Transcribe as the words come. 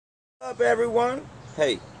What's up, everyone?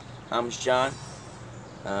 Hey, I'm Sean.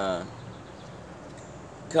 Uh,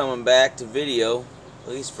 Coming back to video, at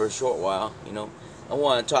least for a short while. I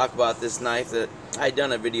want to talk about this knife that I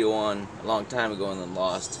done a video on a long time ago and then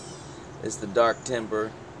lost. It's the Dark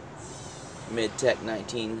Timber midtech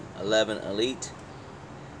 1911 Elite,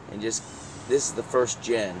 and just this is the first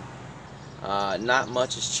gen. Not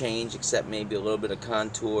much has changed except maybe a little bit of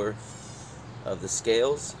contour of the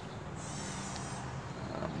scales.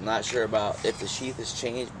 I'm not sure about if the sheath has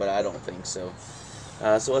changed, but I don't think so.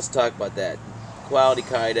 So let's talk about that. Quality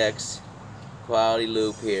kydex, quality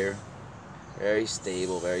loop here, very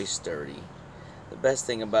stable, very sturdy. The best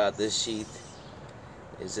thing about this sheath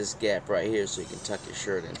is this gap right here, so you can tuck your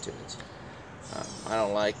shirt into it. I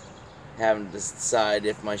don't like having to decide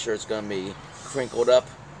if my shirt's going to be crinkled up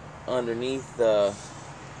underneath the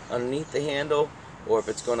handle, or if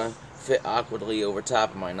it's going to fit awkwardly over top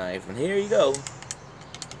of my knife. And here you go,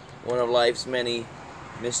 one of life's many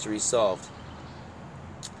mysteries solved.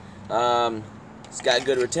 It's got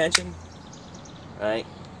good retention, right?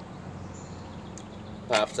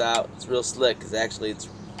 Pops out. It's real slick, because actually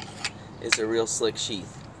it's a real slick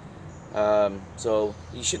sheath. So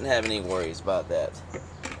you shouldn't have any worries about that.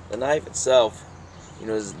 The knife itself,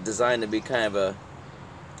 is designed to be kind of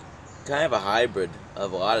a hybrid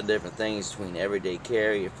of a lot of different things, between everyday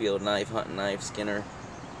carry, a field knife, hunting knife, skinner,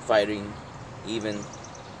 fighting, even,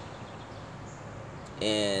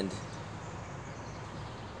 and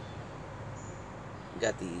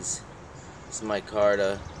got this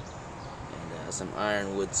micarta and some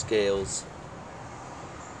ironwood scales.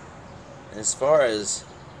 And as far as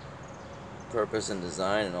purpose and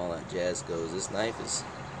design and all that jazz goes, this knife is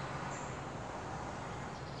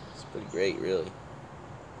pretty great, really.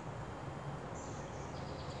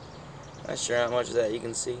 Not sure how much of that you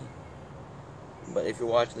can see, but if you're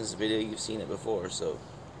watching this video, you've seen it before. So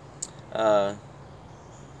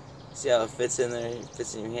see how it fits in there? It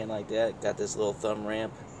fits in your hand like that. Got this little thumb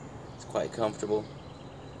ramp. It's quite comfortable.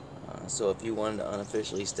 So if you wanted to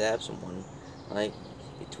unofficially stab someone, like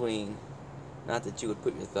between, not that you would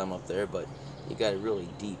put your thumb up there, but you got a really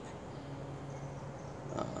deep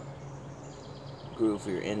groove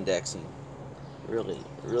for your indexing. Really,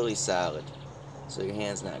 really solid. So your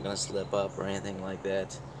hand's not going to slip up or anything like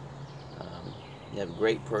that. You have a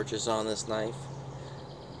great purchase on this knife.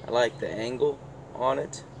 I like the angle on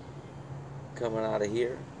it, coming out of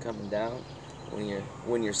here, coming down.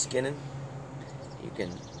 When you're skinning, you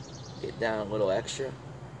can get down a little extra.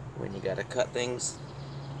 When you got to cut things,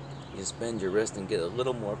 you just bend your wrist and get a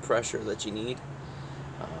little more pressure that you need.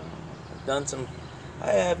 I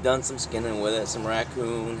have done some skinning with it, some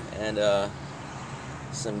raccoon and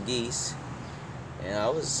some geese, and I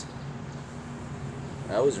was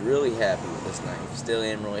really happy with this knife. Still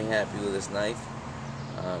am really happy with this knife.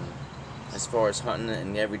 As far as hunting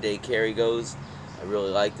and everyday carry goes, I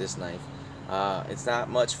really like this knife. It's not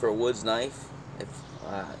much for a woods knife.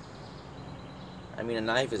 I mean, a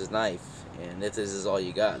knife is a knife, and if this is all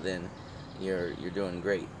you got, then you're doing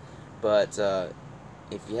great. But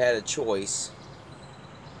if you had a choice,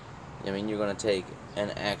 you're going to take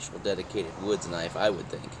an actual dedicated woods knife, I would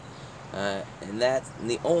think. And that's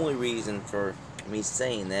the only reason for me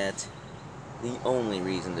saying that. The only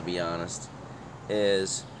reason, to be honest,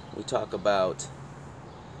 is we talk about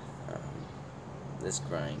this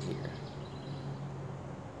grind here.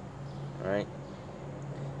 All right.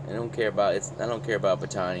 I don't care about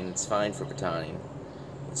batoning. It's fine for batoning.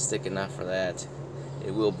 It's thick enough for that.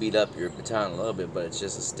 It will beat up your baton a little bit, but it's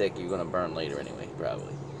just a stick you're going to burn later anyway,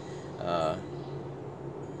 probably.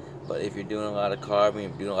 But if you're doing a lot of carving,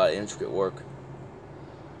 if you're doing a lot of intricate work,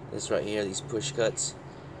 this right here, these push cuts,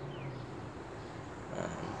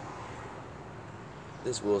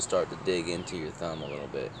 this will start to dig into your thumb a little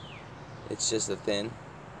bit. It's just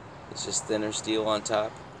thinner steel on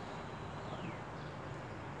top.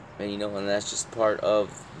 And and that's just part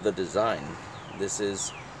of the design. This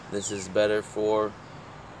is better for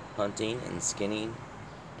hunting and skinning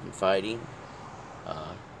and fighting.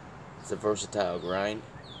 It's a versatile grind.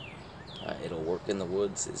 It'll work in the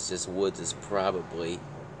woods. It's just woods is probably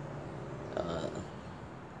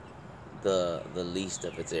the least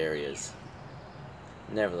of its areas.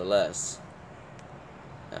 Nevertheless,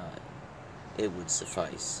 it would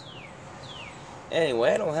suffice.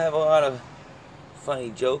 Anyway, I don't have a lot of funny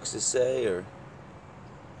jokes to say or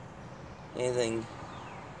anything,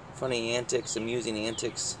 funny antics, amusing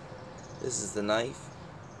antics. This is the knife.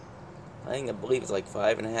 I believe it's like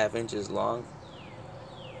 5.5 inches long,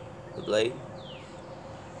 the blade.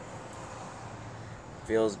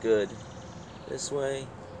 Feels good this way,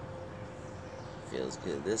 feels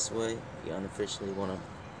good this way. If you unofficially want to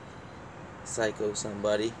psycho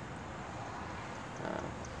somebody.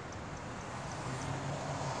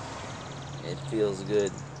 It feels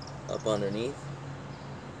good up underneath.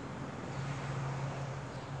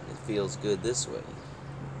 It feels good this way.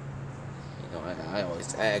 You know,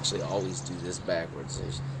 I actually always do this backwards.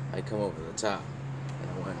 I come over the top, and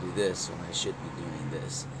I want to do this when I should be doing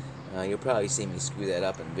this. You'll probably see me screw that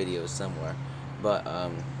up in videos somewhere, but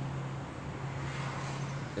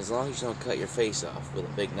as long as you don't cut your face off with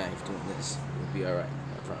a big knife doing this, you'll be alright,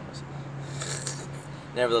 I promise.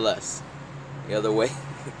 Nevertheless, the other way,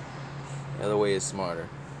 the other way is smarter.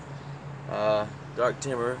 Dark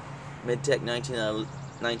Timber, Midtech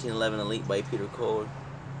 1911 Elite by Peter Kohler.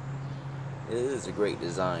 It is a great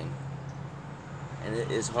design, and it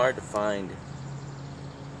is hard to find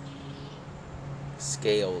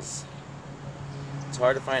scales. It's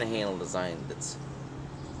hard to find a handle design that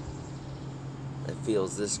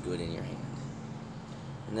feels this good in your hand,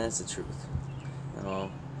 and that's the truth.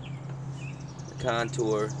 Now, the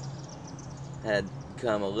contour had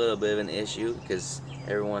become a little bit of an issue because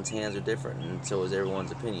everyone's hands are different, and so is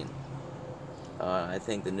everyone's opinion. I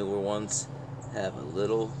think the newer ones have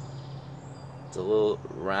it's a little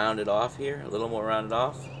rounded off here, a little more rounded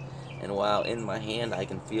off. And while in my hand I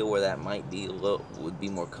can feel where that might be would be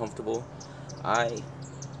more comfortable, I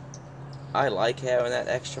like having that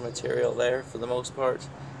extra material there for the most part,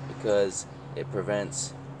 because it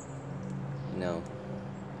prevents, you know,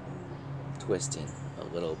 twisting a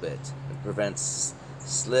little bit. It prevents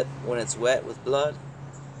slip when it's wet with blood.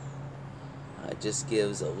 It just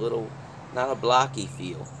gives a little, not a blocky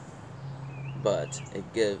feel, but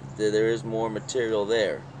there is more material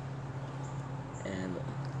there, and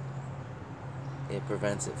it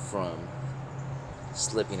prevents it from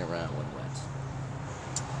slipping around when wet.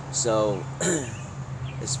 So,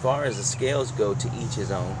 as far as the scales go, to each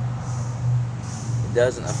his own. It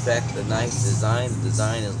doesn't affect the knife design. The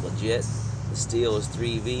design is legit. The steel is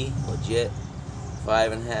 3V, legit,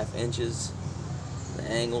 5.5 inches. The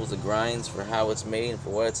angles, the grinds for how it's made and for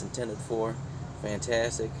what it's intended for,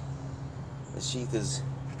 fantastic. The sheath is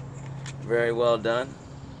very well done.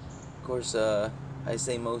 Of course, I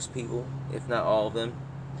say most people, if not all of them,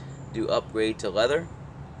 do upgrade to leather.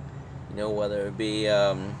 You know, whether it be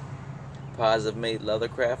Positive Made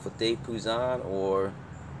Leathercraft with Dave Pouzon or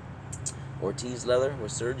Ortiz Leather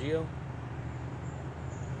with Sergio.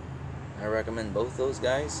 I recommend both those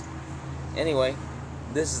guys. Anyway,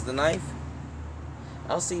 this is the knife.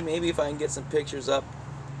 I'll see maybe if I can get some pictures up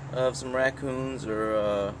of some raccoons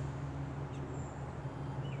or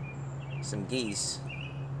some geese,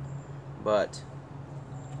 but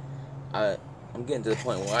I'm getting to the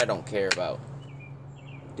point where I don't care about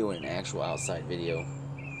doing an actual outside video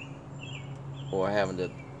or having to,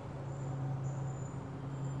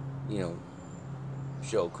 you know,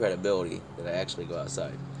 show credibility that I actually go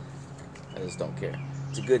outside. I just don't care.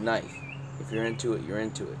 It's a good knife. If you're into it, you're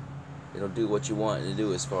into it. It'll do what you want it to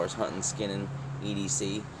do as far as hunting, skinning,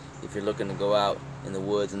 EDC. If you're looking to go out in the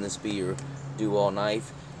woods and this be your do-all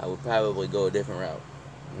knife, I would probably go a different route.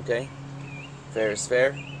 Okay? Fair is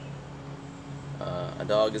fair. A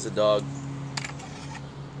dog is a dog.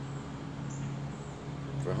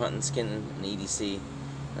 For hunting, skinning, and EDC,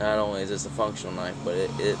 not only is this a functional knife, but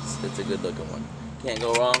it's a good looking one. Can't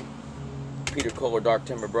go wrong. Peter Kohler Dark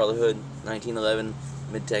Timber Brotherhood 1911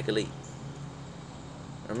 Midtech Elite.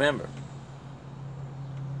 Remember,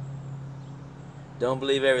 don't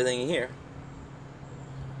believe everything you hear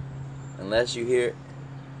unless you hear it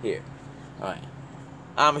here. Alright.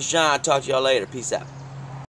 I'm Sean. Talk to y'all later. Peace out.